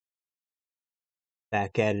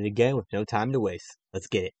Back at it again with no time to waste. Let's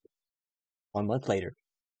get it. 1 month later.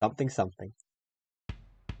 Something something.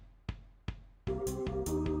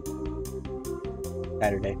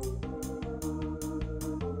 Saturday.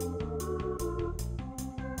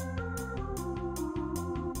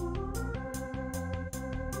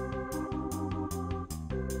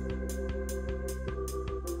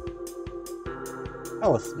 That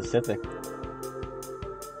was specific.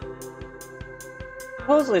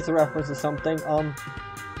 Supposedly it's a reference to something,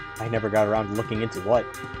 I never got around to looking into what.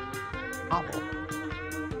 Apple.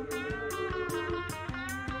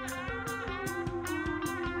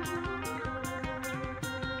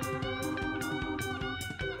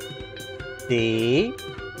 See?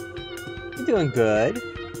 You're doing good.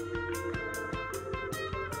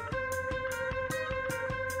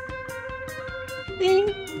 Ding!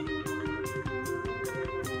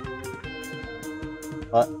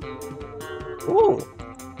 What? Ooh!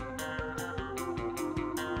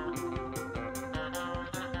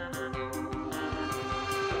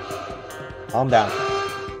 Calm down.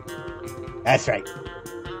 That's right.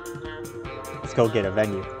 Let's go get a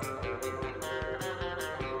venue.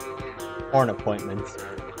 Or an appointment.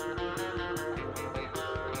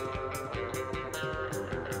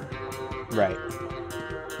 Right.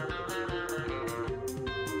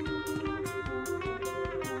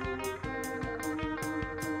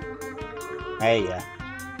 Hey, yeah.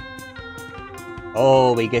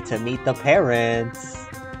 Oh, we get to meet the parents.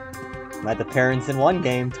 Met the parents in one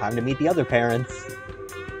game, time to meet the other parents.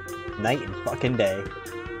 Night and fucking day.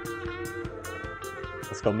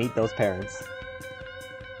 Let's go meet those parents.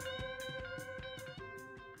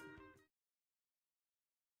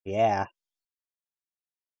 Yeah.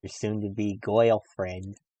 Your soon-to-be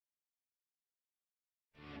girlfriend.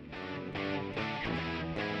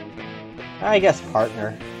 I guess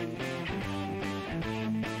partner.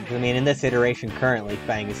 I mean, in this iteration currently,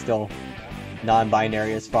 Fang is still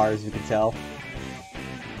non-binary as far as you can tell.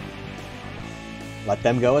 Let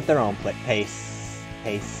them go at their own pace.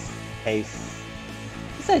 Pace. Pace.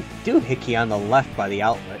 There's a doohickey on the left by the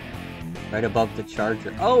outlet. Right above the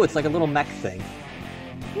charger. Oh, it's like a little mech thing.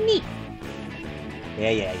 Neat!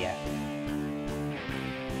 Yeah.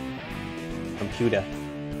 Computer.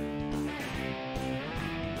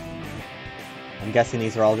 I'm guessing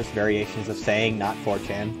these are all just variations of saying not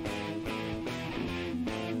 4chan.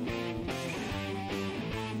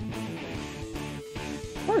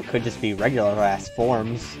 Or it could just be regular-ass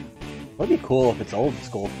forms. It would be cool if it's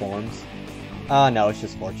old-school forms. Oh, no, it's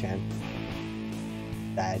just 4chan.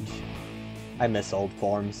 Badge. I miss old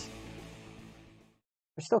forms.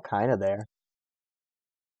 They're still kinda there.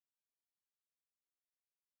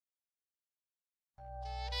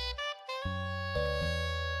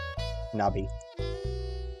 Nubby.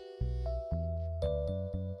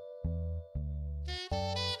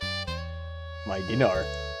 My dinner.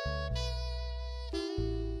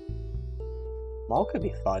 Mall could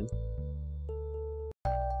be fun.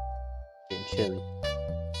 Getting chilly.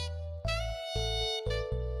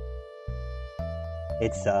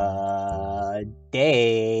 It's a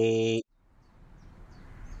date.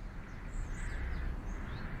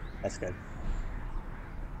 That's good.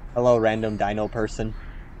 Hello, random dino person.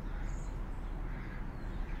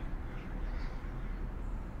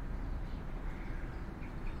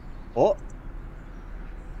 Oh!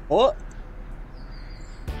 Oh!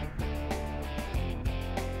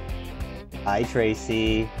 Hi,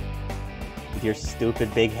 Tracy. With your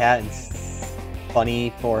stupid big hat and funny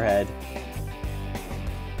forehead.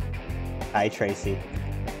 Hi, Tracy.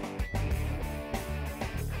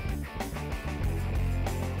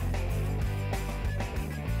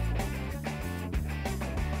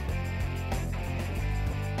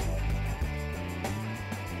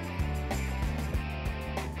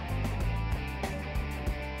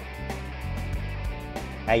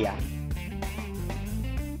 Hiya.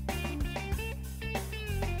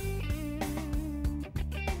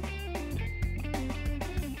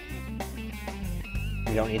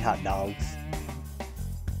 We don't need hot dogs.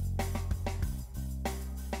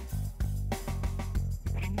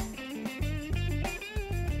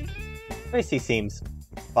 Tracy seems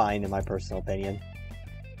fine in my personal opinion.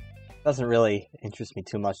 Doesn't really interest me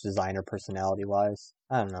too much designer personality-wise.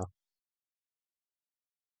 I don't know.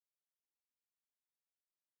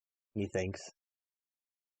 He thinks.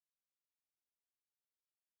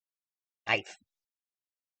 Knife.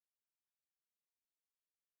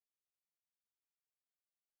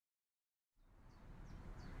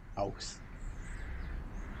 House.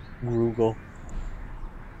 Groogle.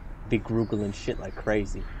 Be Googling shit like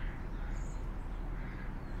crazy.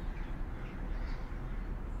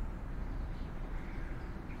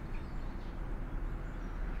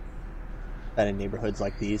 Bet in neighborhoods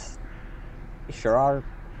like these, they sure are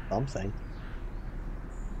something.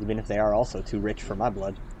 Even if they are also too rich for my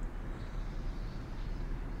blood.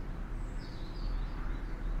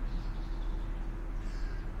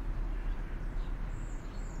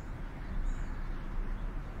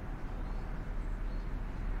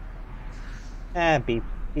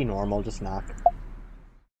 Be normal, just knock.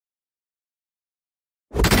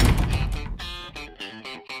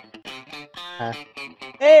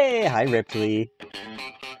 Hey, hi Ripley.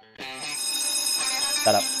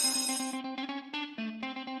 Shut up.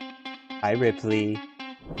 Hi Ripley.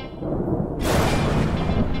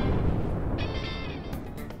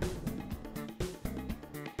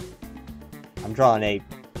 I'm drawing a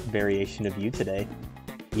variation of you today.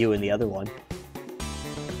 You and the other one.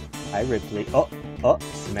 Hi Ripley. Oh,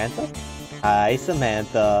 Samantha? Hi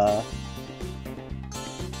Samantha.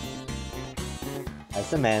 Hi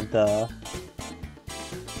Samantha.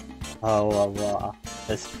 Oh,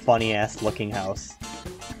 this funny ass looking house.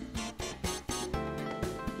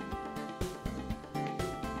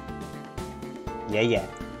 Yeah.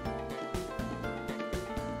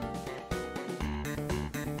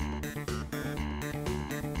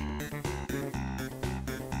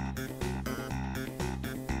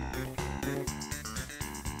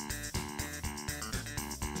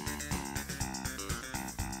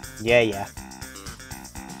 Yeah.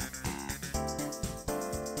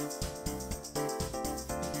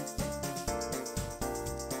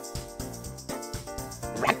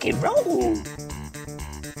 Rock and roll!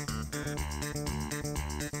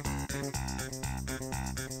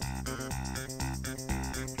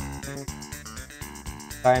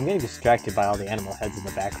 Sorry, I'm getting distracted by all the animal heads in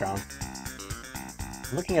the background.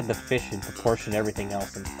 Looking at the fish in proportion to everything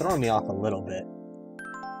else and throwing me off a little bit.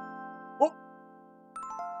 Oh.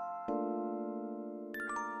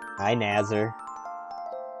 Hi, Nazar.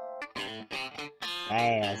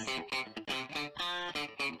 Naz.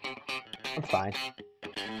 I'm fine.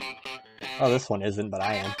 Oh, this one isn't, but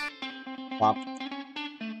I am. Womp.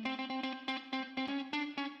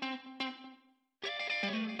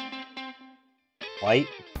 White?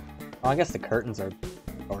 Oh, I guess the curtains are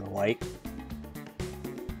sort of white.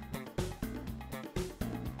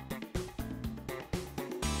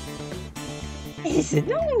 It's a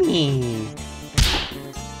Noni!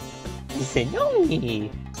 It's a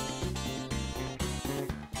Noni!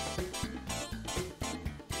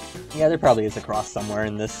 Yeah, there probably is a cross somewhere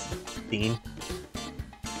in this scene.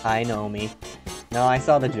 Hi, Nomi. No, I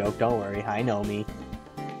saw the joke, don't worry. Hi, Nomi.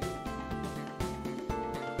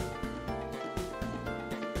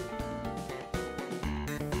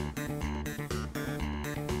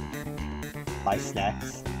 Buy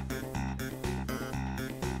snacks.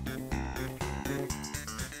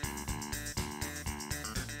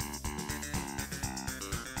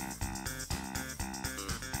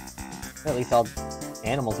 At least all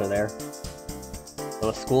animals are there. So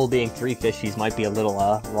a school being 3 fishies might be a little,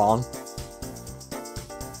 wrong.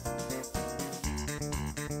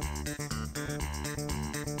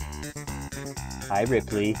 Hi,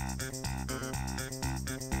 Ripley.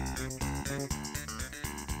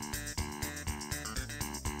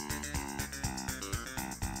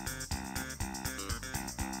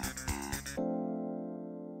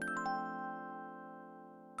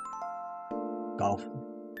 Golf.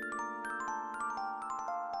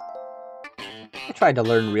 I tried to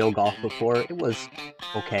learn real golf before. It was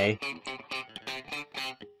okay.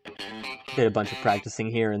 Did a bunch of practicing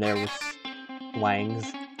here and there with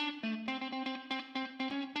wangs.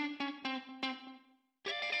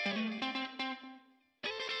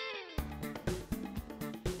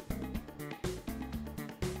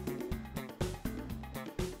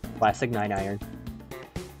 Classic 9-iron.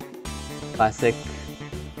 Classic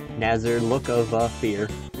Nazar look of fear.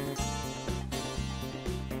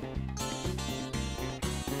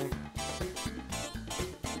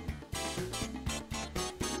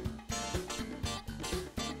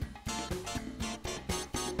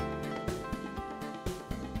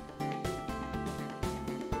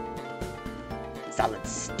 Solid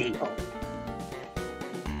steel.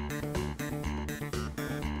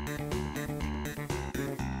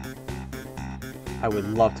 I would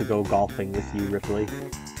love to go golfing with you, Ripley.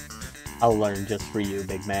 I'll learn just for you,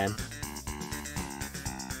 big man.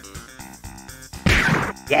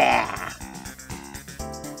 Yeah!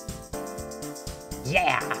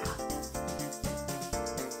 Yeah!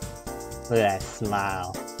 Look at that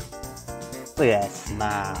smile. Look at that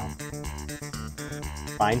smile.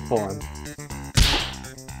 Fine form.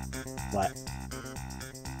 What?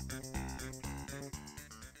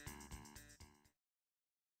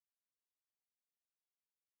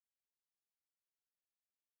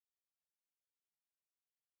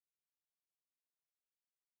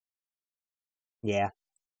 Yeah.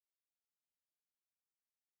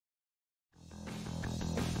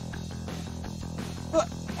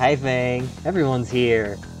 Hi, Fang. Everyone's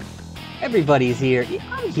here. Everybody's here. Yeah,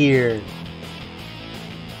 I'm here.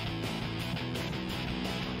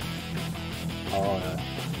 Oh.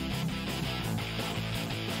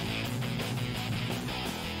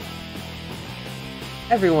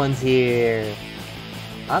 Everyone's here.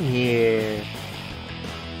 I'm here.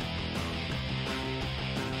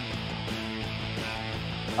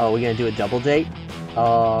 Oh, we gonna do a double date?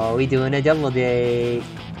 Oh, we doing a double date.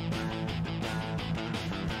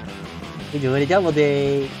 We doing a double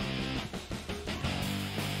date.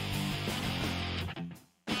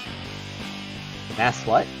 Mass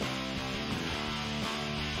what?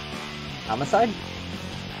 Homicide?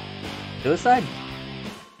 Suicide?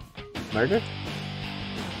 Murder?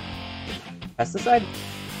 Pesticide?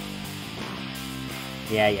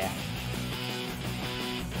 Yeah.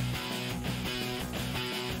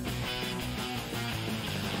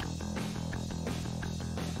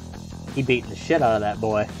 He beat the shit out of that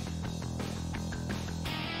boy.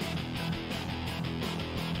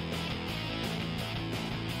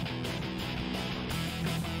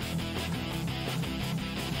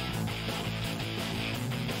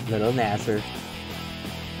 Little Nasser.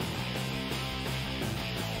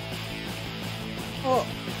 Oh.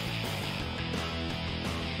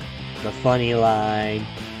 The funny line.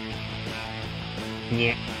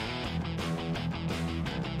 Yeah.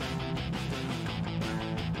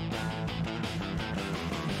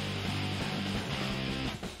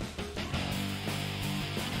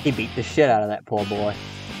 He beat the shit out of that poor boy.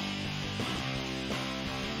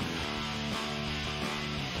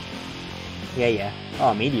 Yeah.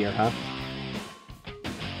 Oh, meteor, huh?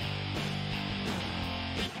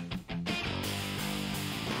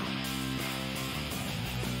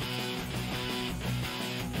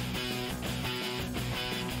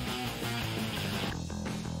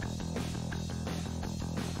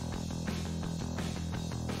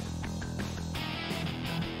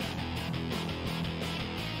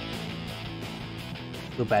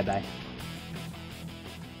 Bye-bye.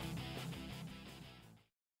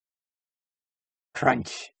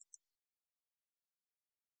 Crunch.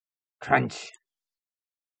 Crunch.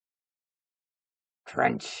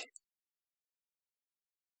 Crunch.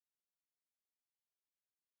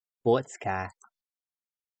 Sports car.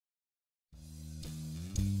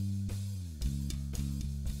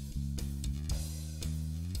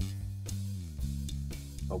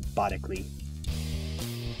 Robotically.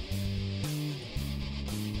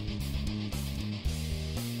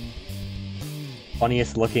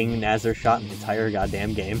 Funniest looking Nazar shot in the entire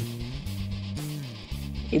goddamn game.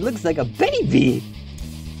 He looks like a baby!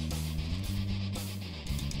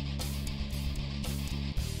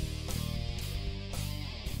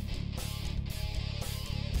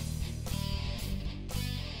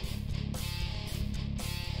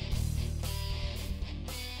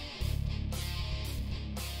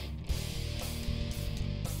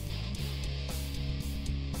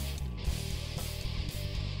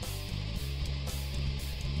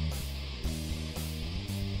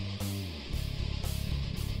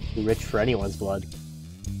 Too rich for anyone's blood.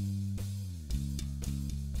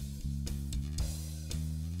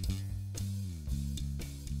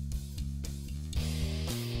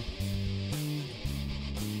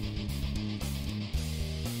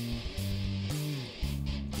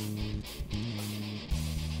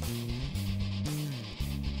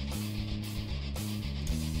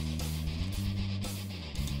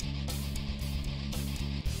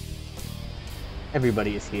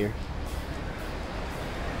 Everybody is here.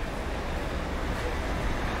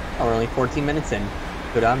 Oh, we're only 14 minutes in.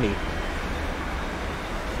 Good on me.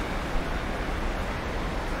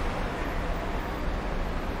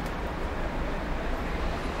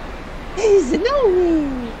 Hey,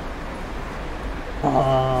 Zenobi!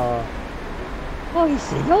 Oh,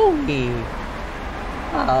 Zenobi!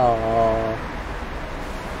 Oh.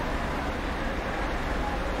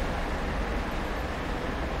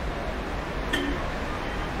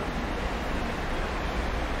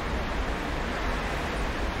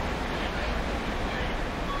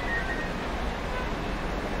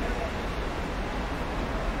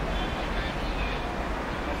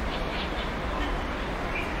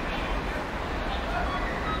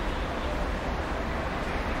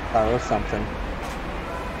 Thought it was something.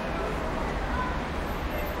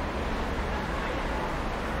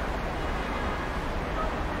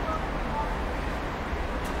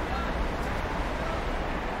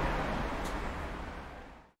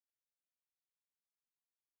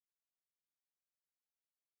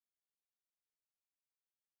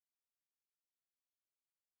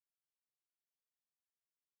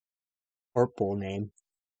 Purple name.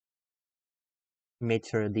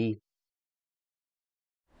 Maitre D.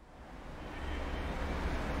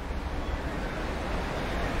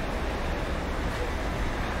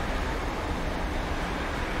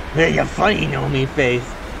 Hey, you funny Nomi face.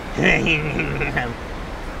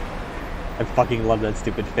 I fucking love that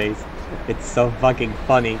stupid face. It's so fucking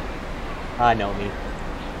funny. I know me.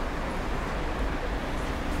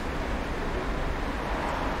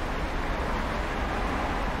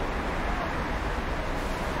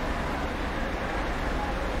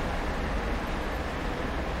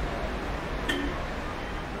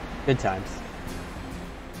 Good times.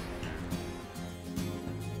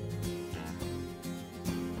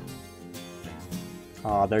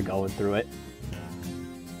 Oh, they're going through it.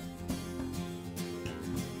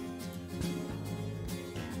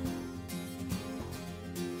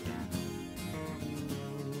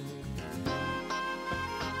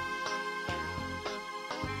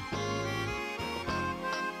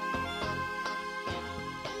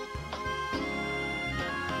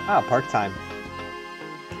 Ah, park time.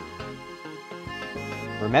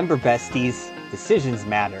 Remember, besties, decisions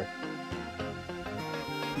matter.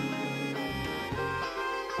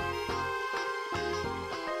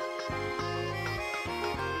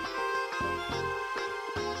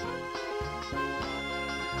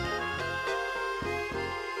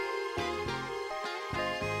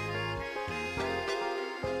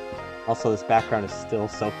 Also, this background is still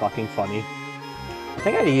so fucking funny. I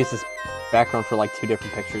think I had to use this background for like 2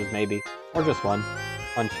 different pictures, maybe. Or just one.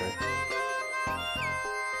 Unsure.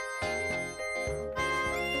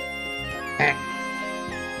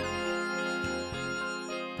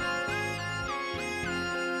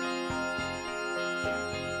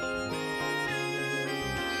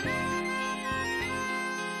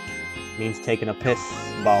 Means taking a piss,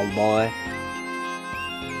 bald boy.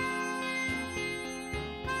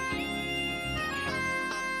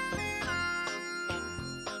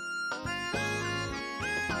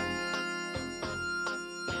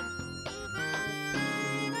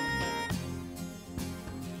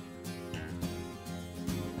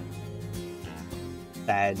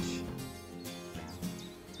 Badge.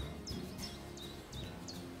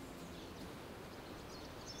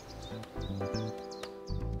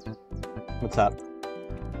 What's up?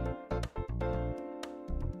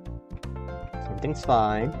 Everything's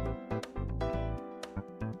fine.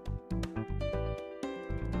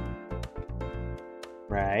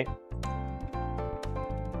 Right.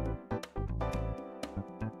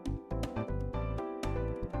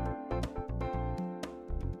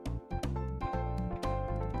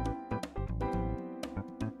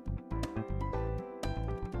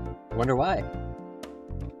 Wonder why.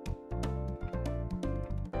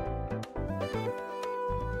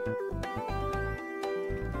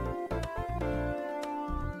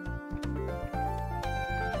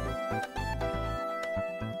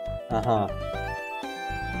 Uh-huh.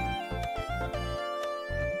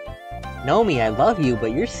 Nomi, I love you,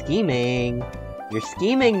 but you're scheming. You're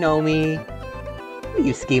scheming, Nomi. What are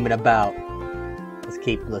you scheming about? Let's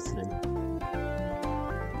keep listening.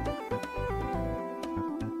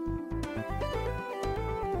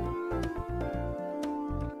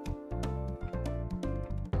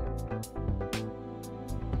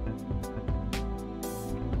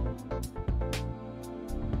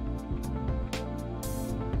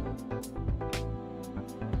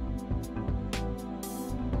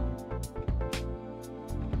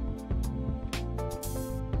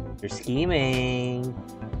 You're scheming.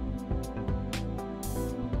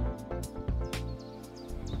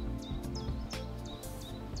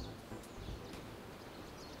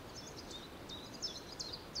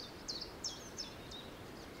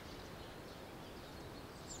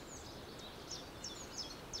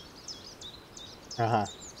 Uh-huh.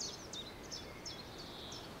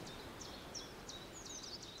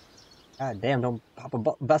 God damn, don't pop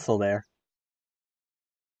a vessel there.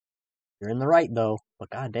 You're in the right, though,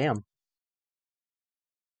 but god damn.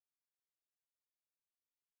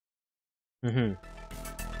 Mm-hmm.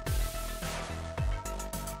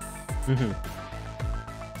 Mm-hmm.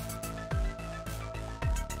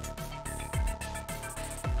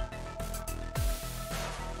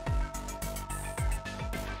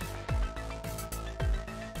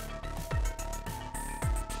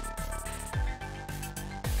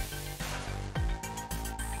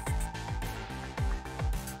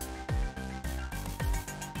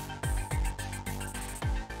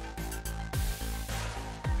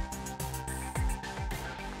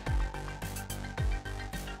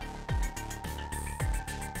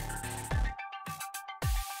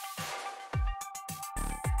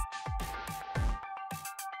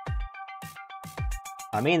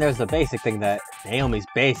 I mean, there's the basic thing that Naomi's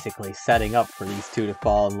basically setting up for these two to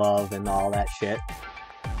fall in love and all that shit.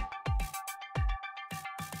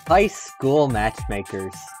 High school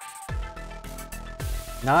matchmakers.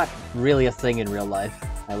 Not really a thing in real life,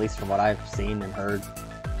 at least from what I've seen and heard.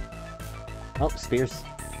 Oh, spears.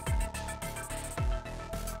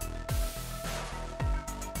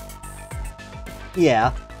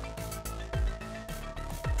 Yeah.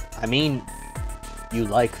 I mean, you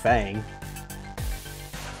like Fang.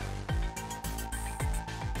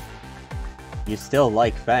 You still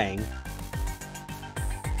like Fang.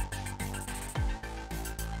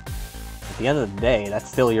 At the end of the day, that's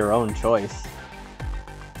still your own choice.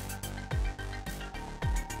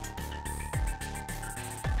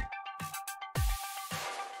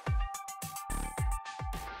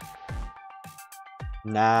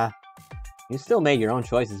 Nah. You still made your own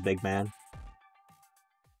choices, big man.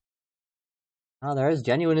 Oh, they're as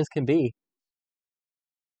genuine as can be.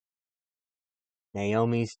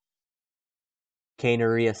 Naomi's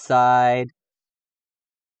canery aside.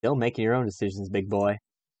 Still making your own decisions, big boy.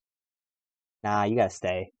 Nah, you gotta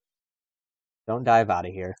stay. Don't dive out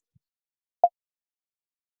of here.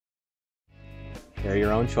 They're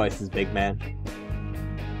your own choices, big man.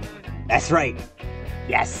 That's right!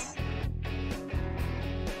 Yes!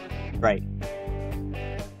 Right.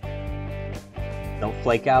 Don't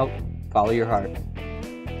flake out. Follow your heart.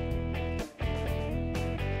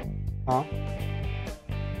 Huh?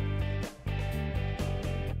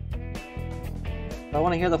 I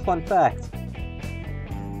want to hear the fun fact.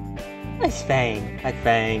 Nice Fang. Hi,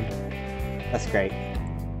 Fang. That's great.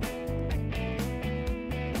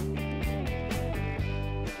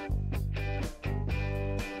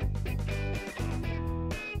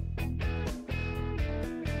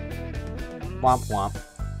 Womp womp.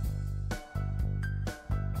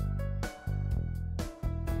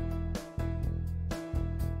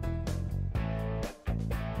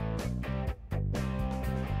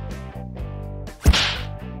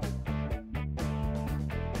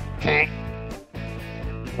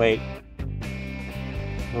 Wait.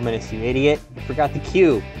 Luminous, you idiot. I forgot the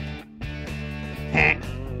cue.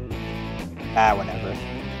 Ah, whatever.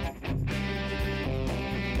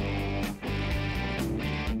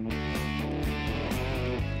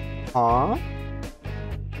 Huh?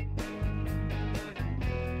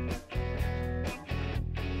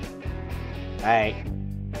 Alright.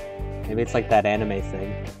 Maybe it's like that anime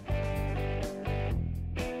thing.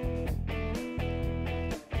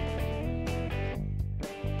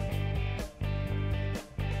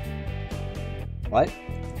 What?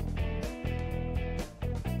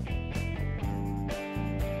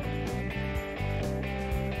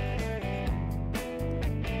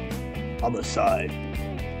 Homicide.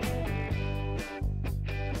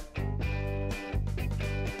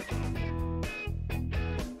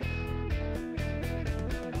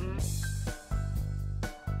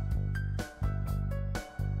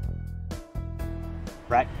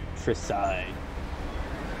 Fratricide.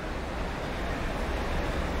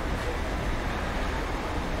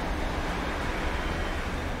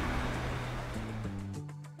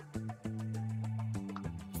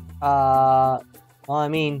 Well, I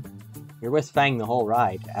mean, you're with Fang the whole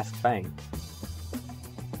ride. Ask Fang.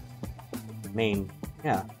 I mean,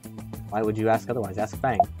 yeah. Why would you ask otherwise? Ask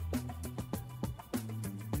Fang.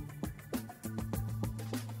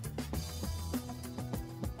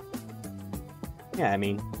 Yeah, I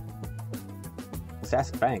mean, just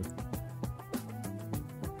ask Fang.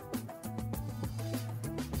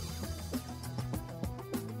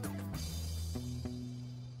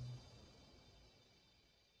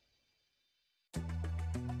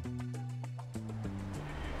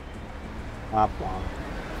 Womp womp.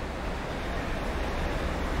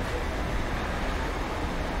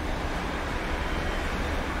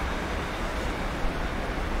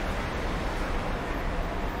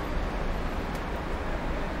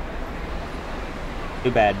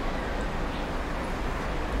 Too bad.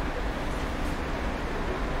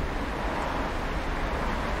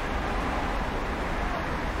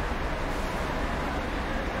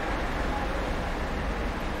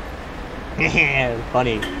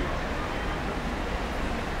 Funny.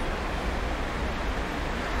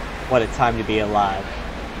 What a time to be alive.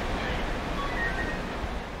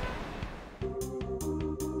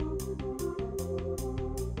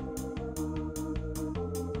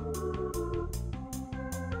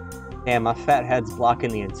 Damn, my fat head's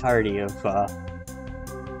blocking the entirety of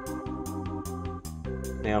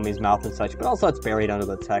Naomi's mouth and such, but also it's buried under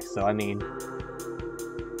the text, so I mean...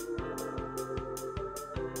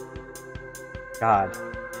 God.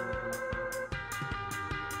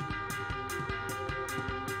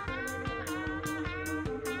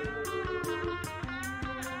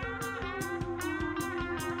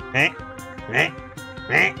 I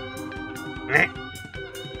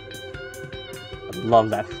love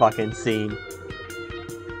that fucking scene.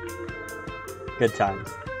 Good times.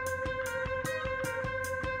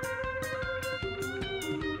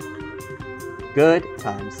 Good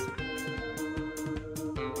times.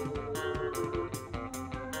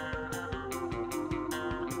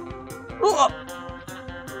 Oh!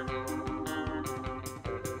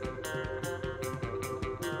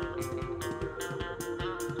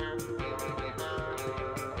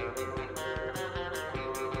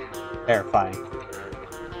 Terrifying.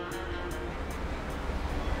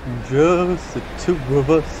 Just the two of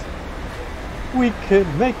us. We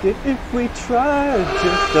can make it if we try.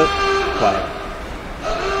 Just the quiet.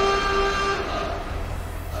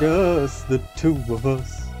 Just the two of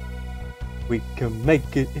us. We can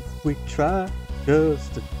make it if we try.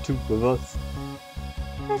 Just the two of us.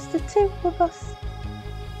 Just the two of us.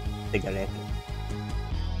 Cigarette.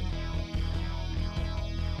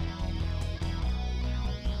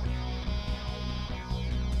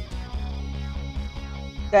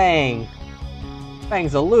 Dang.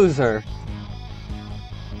 Fang's a loser.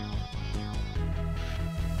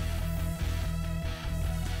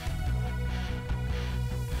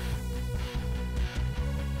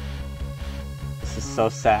 This is so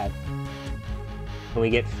sad. Can we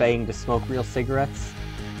get Fang to smoke real cigarettes?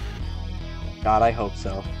 God, I hope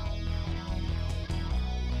so.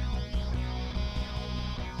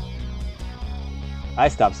 I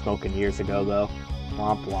stopped smoking years ago, though.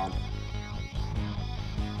 Womp womp.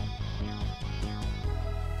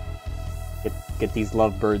 Get these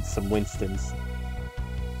lovebirds some Winstons.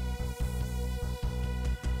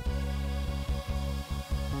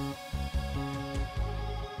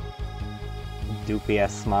 Doopy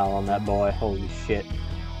ass smile on that boy, holy shit.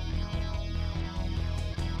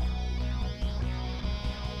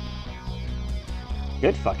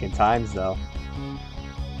 Good fucking times though.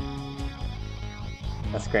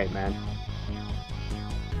 That's great, man.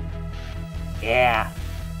 Yeah.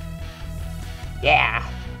 Yeah.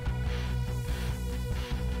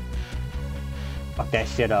 Fuck that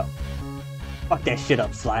shit up. Fuck that shit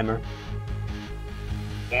up, Slimer.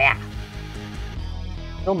 Yeah.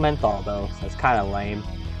 No menthol though, so it's kinda lame.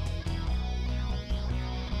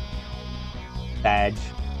 Badge.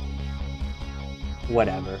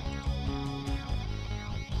 Whatever.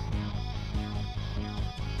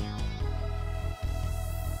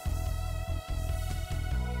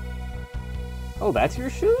 Oh, that's your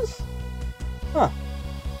shoes? Huh.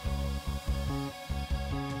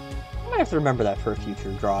 I might have to remember that for a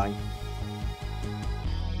future drawing.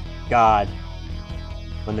 God.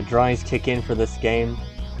 When the drawings kick in for this game,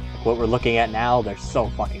 like what we're looking at now, they're so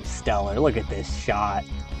fucking stellar. Look at this shot.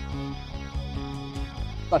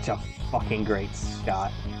 Such a fucking great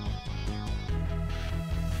shot.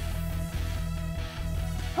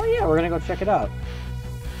 Oh yeah, we're gonna go check it out.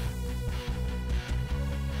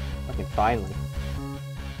 Fucking finally.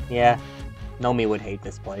 Yeah, Nomi would hate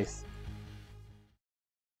this place.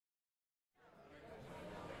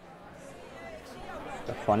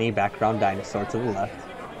 The funny background dinosaur to the left.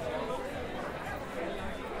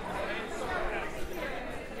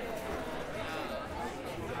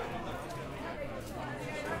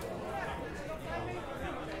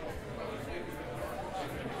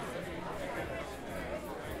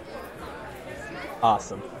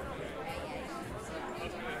 Awesome.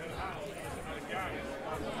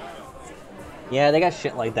 Yeah, they got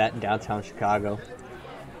shit like that in downtown Chicago.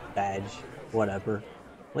 Badge, whatever.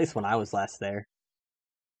 At least when I was last there.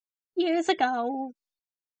 Years ago.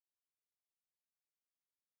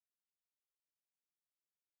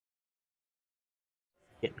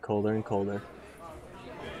 Getting colder and colder.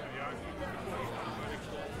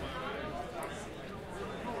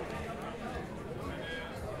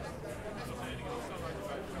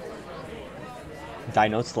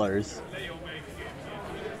 Dino slurs.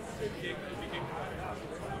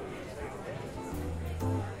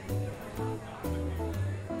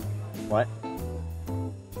 What?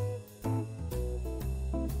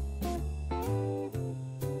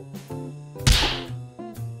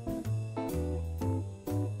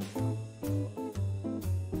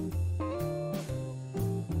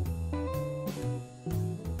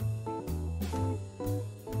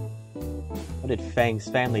 What did Fang's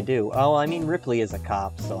family do? Oh, I mean, Ripley is a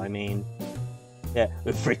cop, so I mean... Yeah,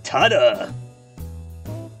 frittata!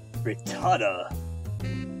 Frittata!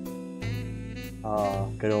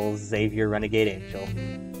 Oh, good old Xavier Renegade Angel.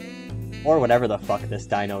 Or whatever the fuck this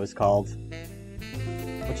dino is called.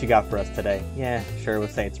 What you got for us today? Yeah, sure, we'll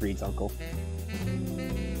say it's Reed's uncle.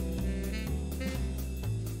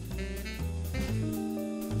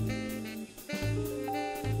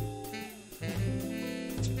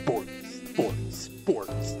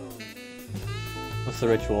 sports. What's the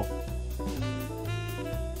ritual?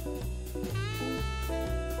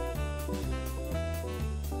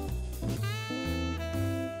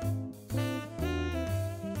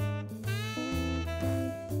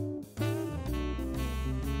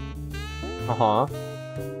 Uh-huh.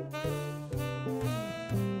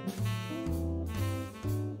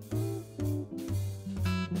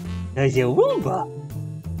 There's a Roomba!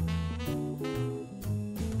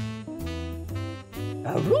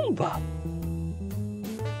 A Roomba!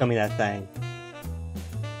 Show me that thing.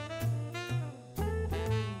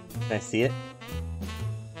 Can I see it?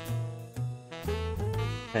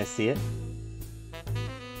 Can I see it?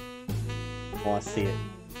 I want to see it.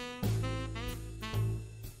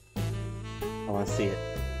 I want to see it.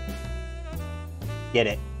 Get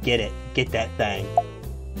it. Get it. Get that thing.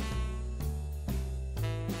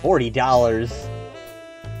 $40.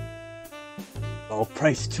 All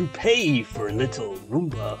price to pay for a little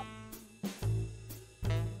Roomba.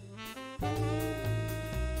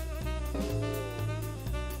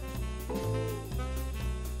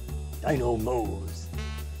 Dino Mo's.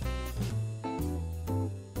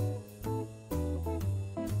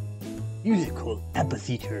 Musical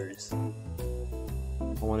amphitheaters.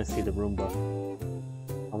 I want to see the Roomba.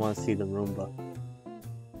 I want to see the Roomba.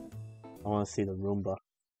 I want to see the Roomba.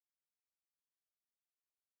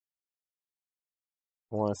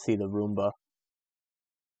 I want to see the Roomba.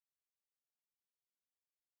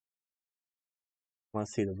 I want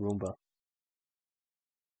to see the Roomba.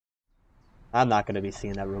 I'm not going to be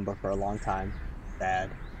seeing that Roomba for a long time.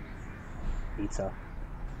 Sad. Pizza.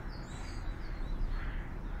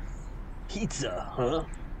 Pizza, huh?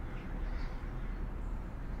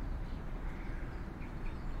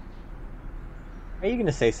 Are you going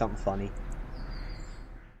to say something funny?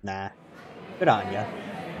 Nah. Good on ya.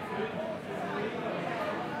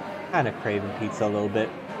 Kind of craving pizza a little bit.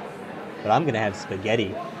 But I'm going to have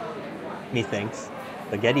spaghetti. Methinks.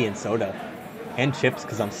 Spaghetti and soda. And chips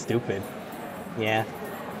because I'm stupid. Yeah.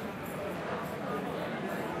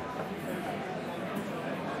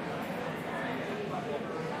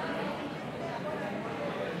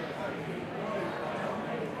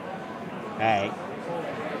 Alright.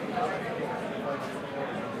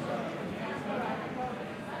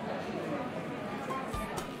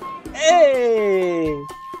 Hey!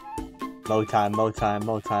 Mo time, mo time,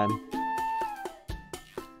 mo time.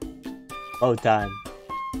 Mo time.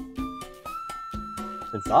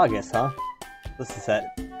 It's August, huh? This is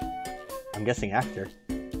set. I'm guessing after.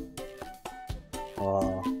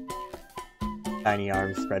 Oh. Tiny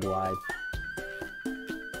arms spread wide.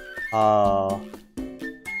 Oh.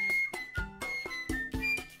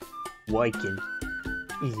 Working.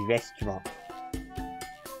 His restaurant.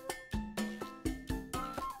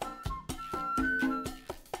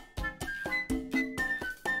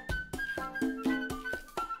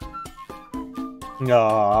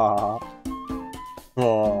 Oh.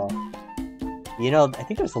 Oh. You know, I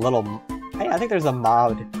think there's a little... Hey, I think there's a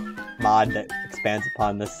mod that expands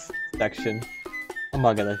upon this section,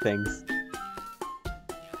 among other things.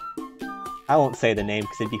 I won't say the name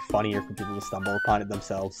because it'd be funnier for people to stumble upon it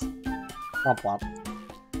themselves. Womp womp.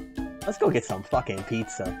 Let's go get some fucking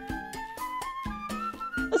pizza.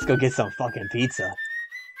 Let's go get some fucking pizza.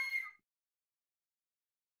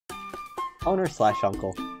 Owner /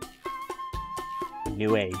 uncle.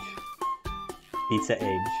 New age. Pizza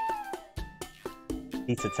age.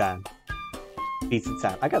 Pizza time. Pizza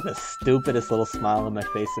time. I got the stupidest little smile on my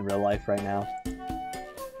face in real life right now.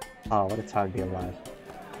 Oh, what a time to be alive.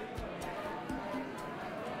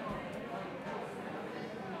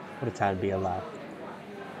 What a time to be alive.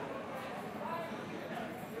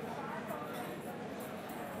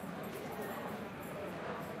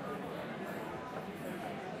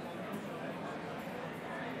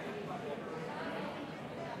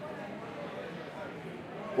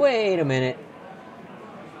 Wait a minute.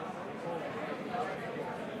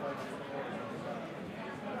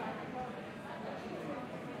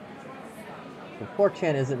 The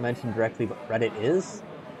 4chan isn't mentioned directly, but Reddit is?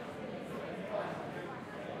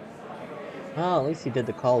 Oh, at least he did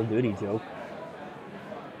the Call of Duty joke.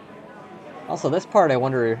 Also, this part I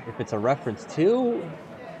wonder if it's a reference to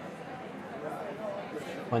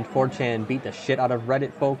when 4chan beat the shit out of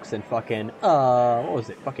Reddit folks and fucking, what was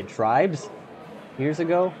it, fucking Tribes? Years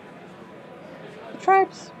ago?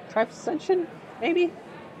 Tribes Ascension? Maybe?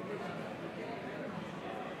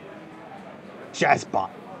 Jazzbot.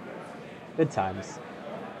 Good times.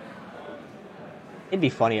 It'd be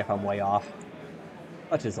funny if I'm way off.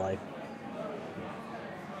 Such is life.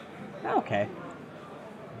 Okay.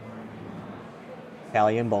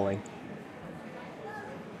 Italian bowling.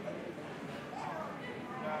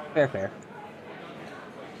 Fair, fair.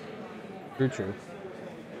 True, true.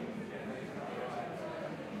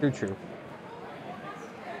 True, true.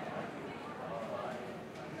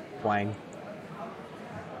 Wang.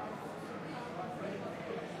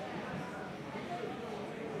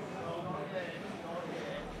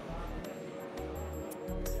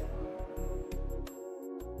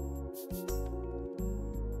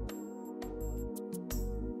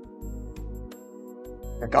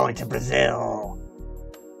 We're going to Brazil!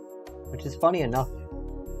 Which is funny enough.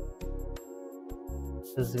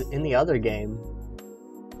 Because in the other game,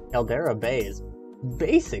 Caldera Bay is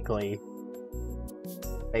basically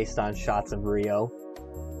based on shots of Rio.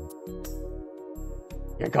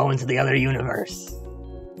 You're going to the other universe!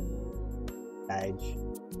 Edge.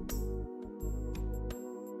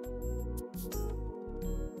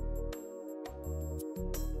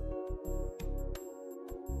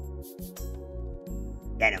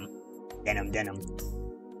 Denim. Denim, denim.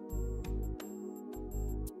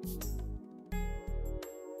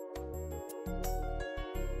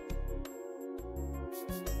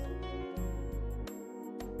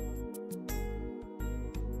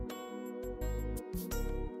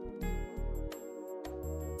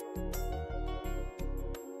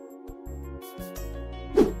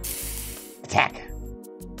 Attack!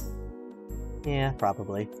 Yeah,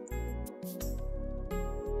 probably.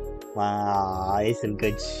 Wow, that's some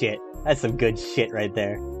good shit. That's some good shit right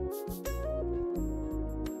there.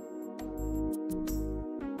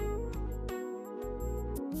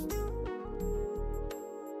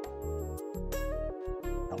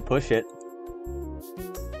 Don't push it.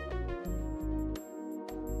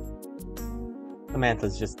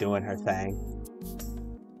 Samantha's just doing her thing.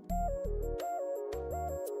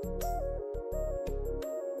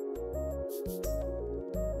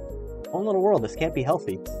 One little world, this can't be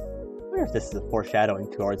healthy. I wonder if this is a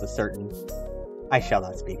foreshadowing towards a certain... I shall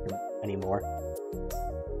not speak anymore.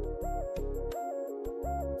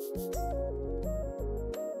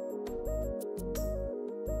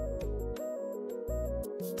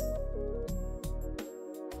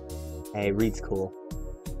 Hey, Reed's cool.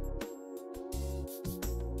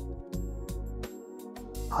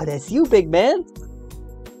 Oh, that's you, big man!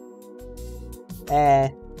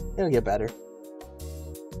 It'll get better.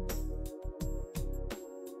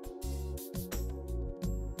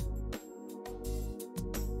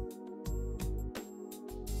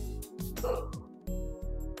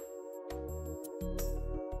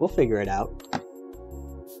 We'll figure it out.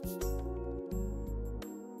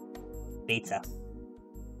 Pizza.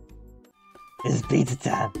 It's pizza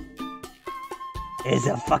time. It's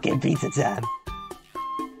a fucking pizza time.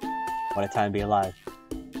 What a time to be alive.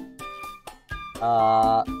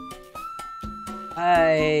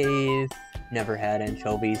 I've never had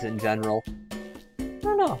anchovies in general. I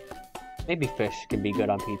don't know. Maybe fish can be good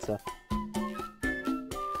on pizza.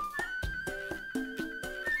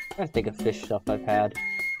 I think of fish stuff I've had.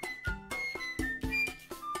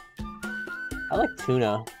 I like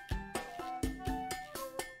tuna.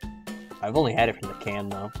 I've only had it from the can,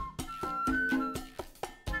 though.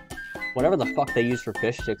 Whatever the fuck they use for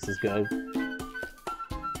fish sticks is good.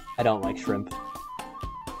 I don't like shrimp.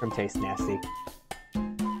 Shrimp tastes nasty.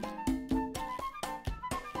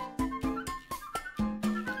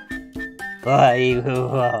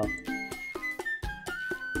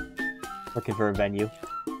 Looking for a venue.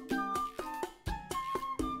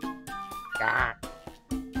 Ah.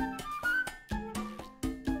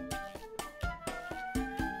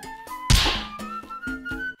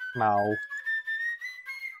 No.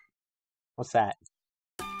 What's that?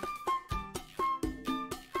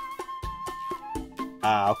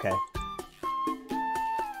 Ah, okay.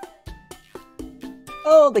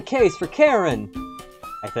 Oh, the case for Karen!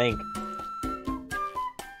 I think.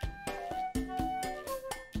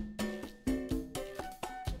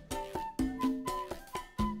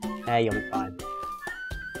 You'll be fine.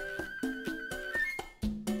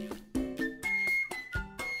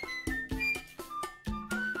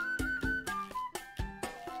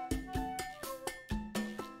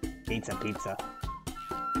 Pizza, pizza.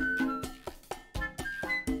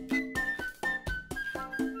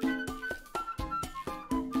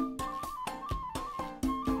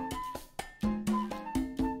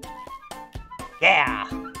 Yeah!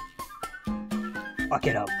 Fuck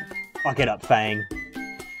it up. Fuck it up, Fang.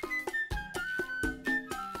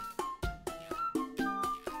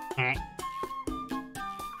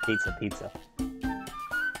 Pizza, pizza.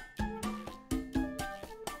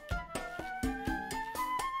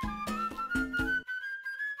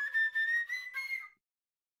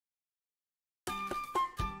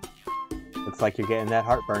 Looks like you're getting that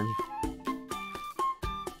heartburn.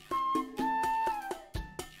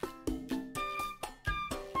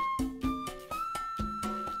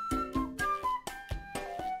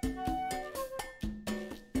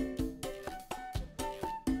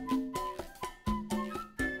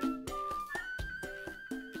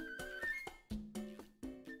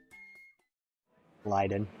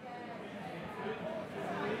 Leiden.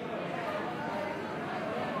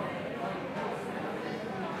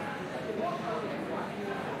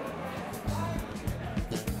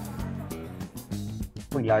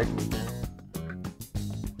 Yard.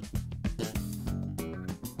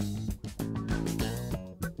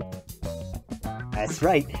 That's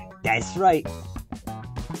right. That's right.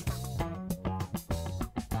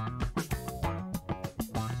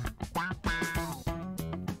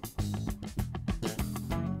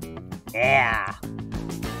 Yeah.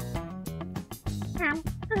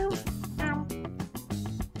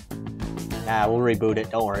 Nah, we'll reboot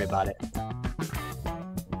it. Don't worry about it.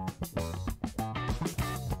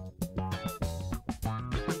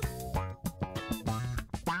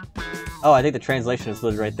 Oh, I think the translation is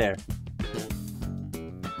listed right there.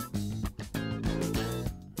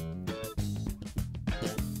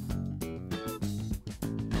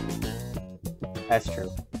 That's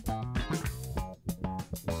true.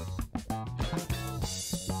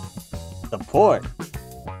 Support.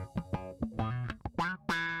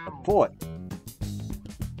 Support.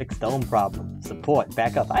 Fix the home problem. Support.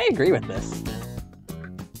 Back up. I agree with this.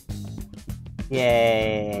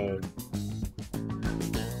 Yay.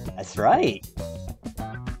 That's right.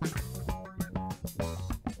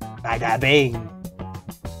 Bada bing.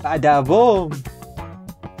 Bada boom.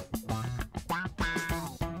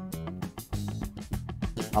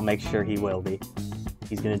 I'll make sure he will be.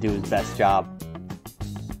 He's gonna do his best job.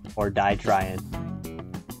 Or die trying.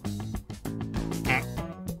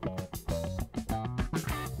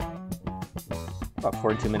 About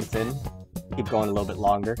 42 minutes in. Keep going a little bit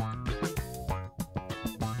longer.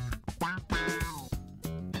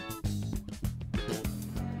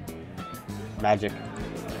 Magic.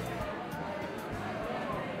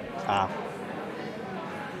 Ah.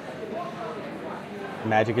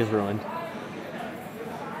 Magic is ruined.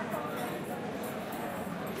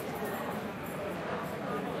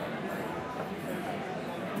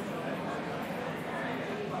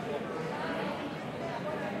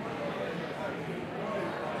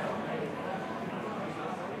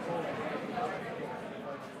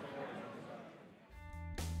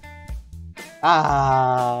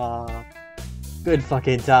 Ah, good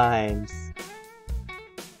fucking times.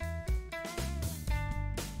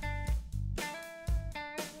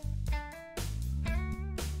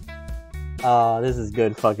 Oh, this is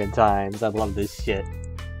good fucking times. I love this shit.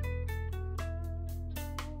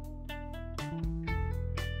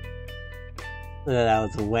 That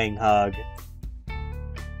was a wing hug.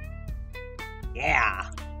 Yeah.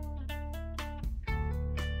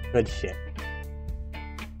 Good shit.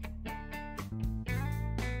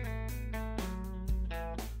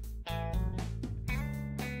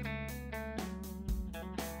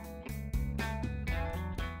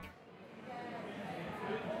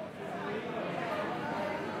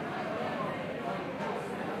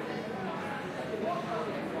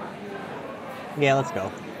 Yeah, let's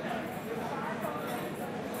go.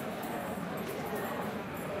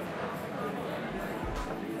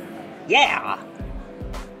 Yeah!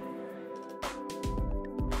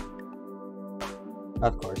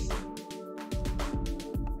 Of course.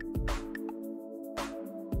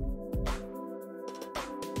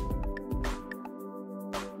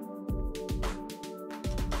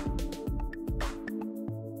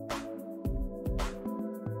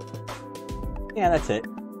 Yeah, that's it.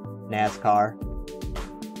 NASCAR.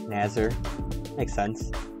 Nazar. Makes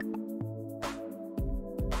sense.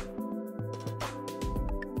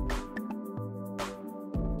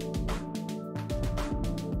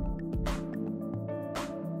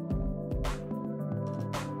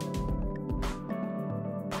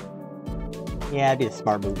 Yeah, it'd be a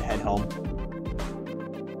smart move to head home.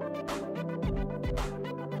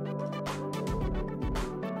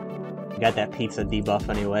 Got that pizza debuff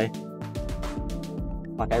anyway.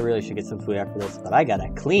 Fuck, I really should get some food after this, but I gotta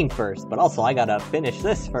clean first, but also I gotta finish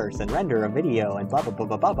this first and render a video and blah blah blah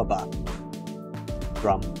blah blah blah blah.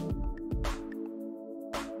 Drum.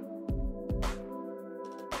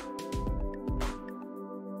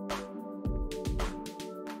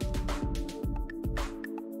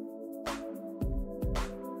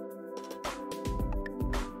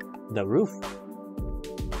 The roof.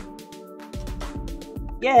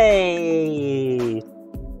 Yay!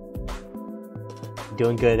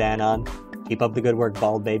 Doing good, Anon. Keep up the good work,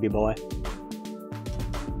 bald baby boy.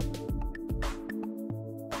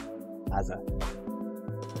 Aza.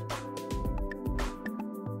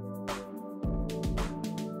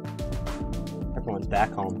 Everyone's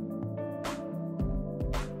back home.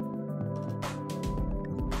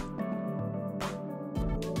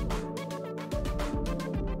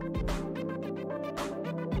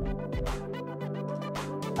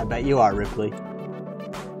 I bet you are, Ripley.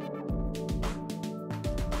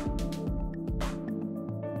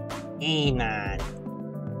 E-man.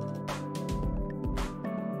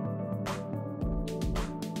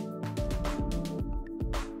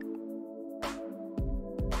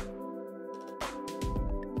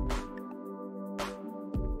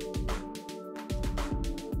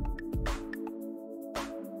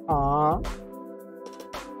 Aww.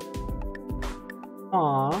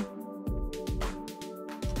 Aww.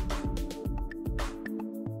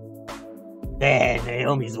 There,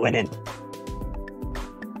 Naomi's winning.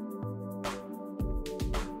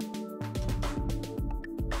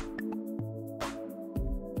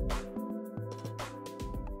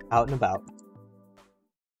 Out and about.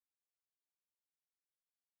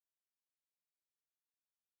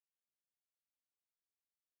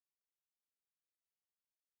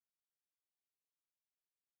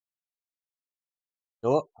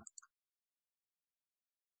 Oh.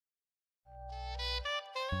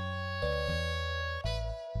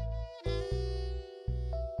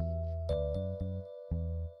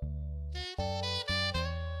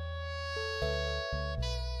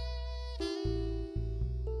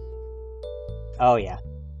 Oh, yeah.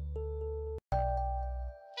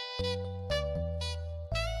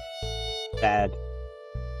 Bad.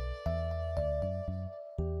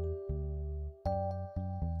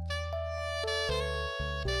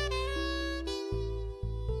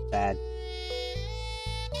 Bad.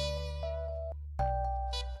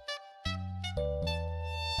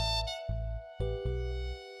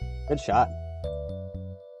 Good shot.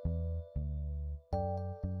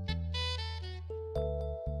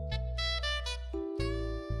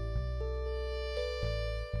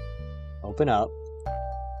 Open up.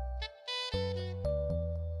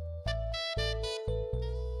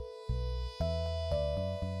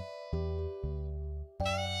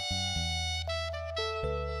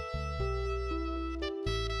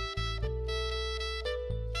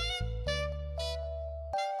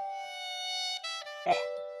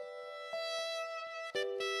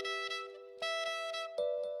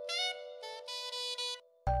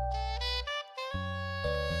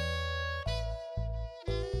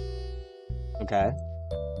 Okay.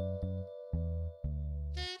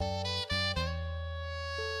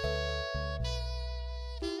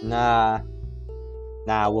 Nah.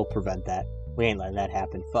 Nah, we'll prevent that. We ain't letting that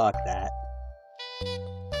happen. Fuck that.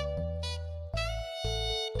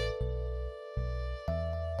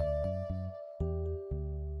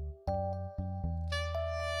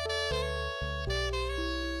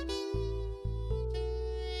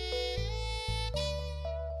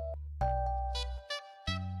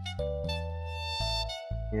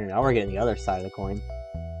 Yeah, now we're getting the other side of the coin.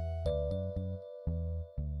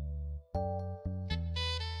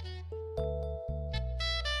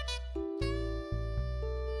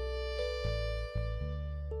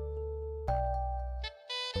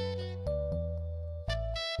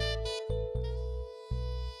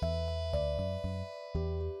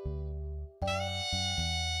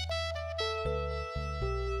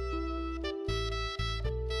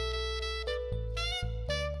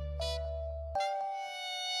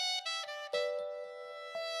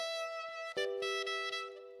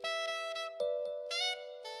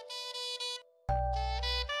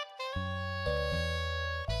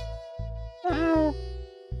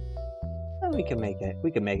 We can make it.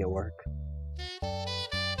 We can make it work.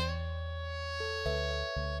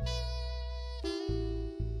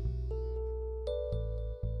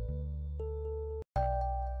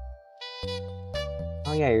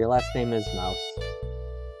 Oh yeah, your last name is Mouse.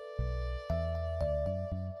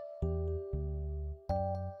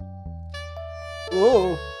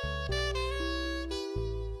 Whoa!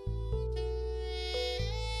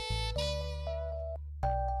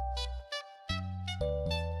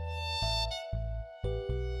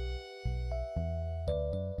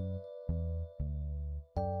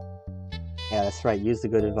 Yeah, that's right. Use the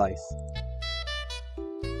good advice.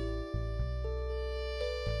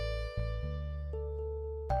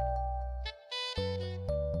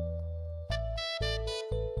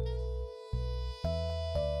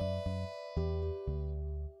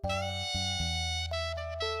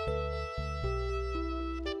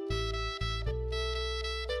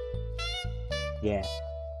 Yeah.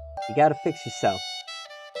 You gotta fix yourself.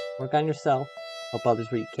 Work on yourself. Help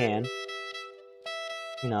others where you can.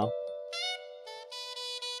 You know.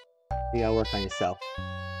 You gotta work on yourself.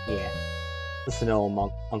 Yeah. Listen to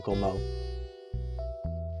old Uncle Mo.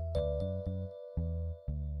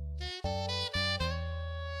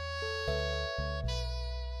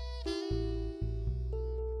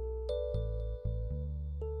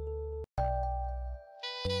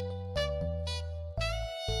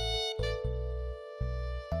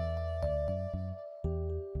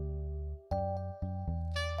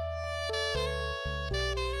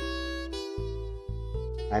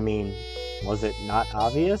 I mean, was it not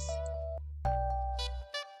obvious?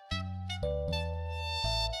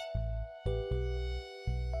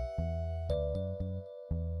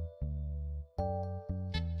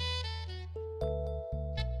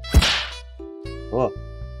 Whoa.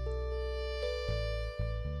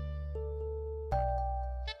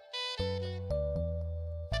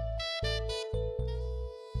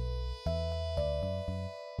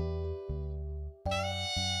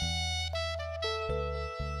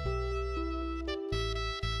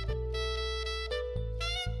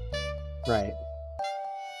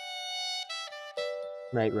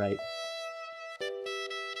 Right. Right.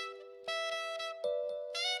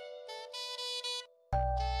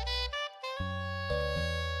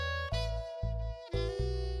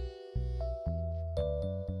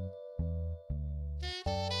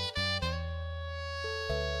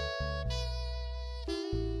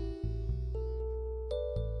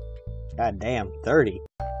 God damn, 30.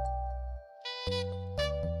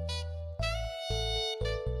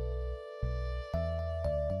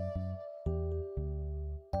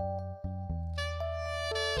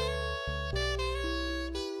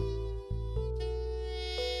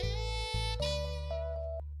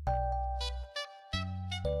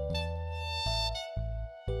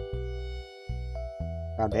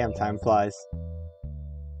 God damn, time flies.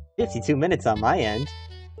 52 minutes on my end.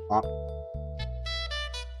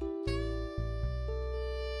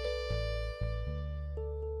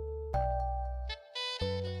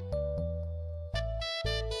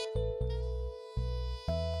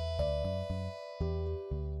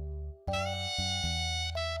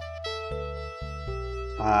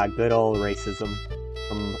 Ah, good old racism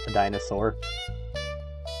from a dinosaur.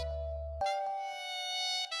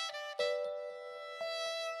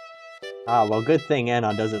 Ah, well, good thing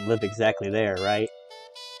Anon doesn't live exactly there, right?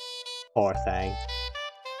 Poor thing.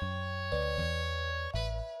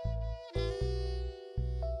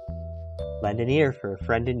 Lend an ear for a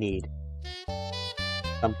friend in need.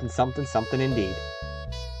 Something indeed.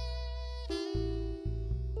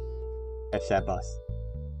 Catch that bus.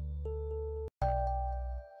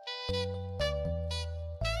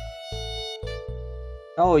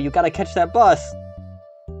 Oh, you gotta catch that bus!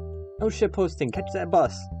 No shitposting, catch that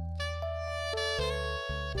bus!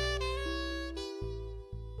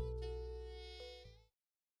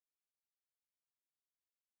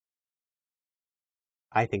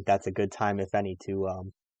 I think that's a good time, if any,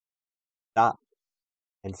 to stop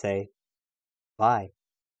and say bye.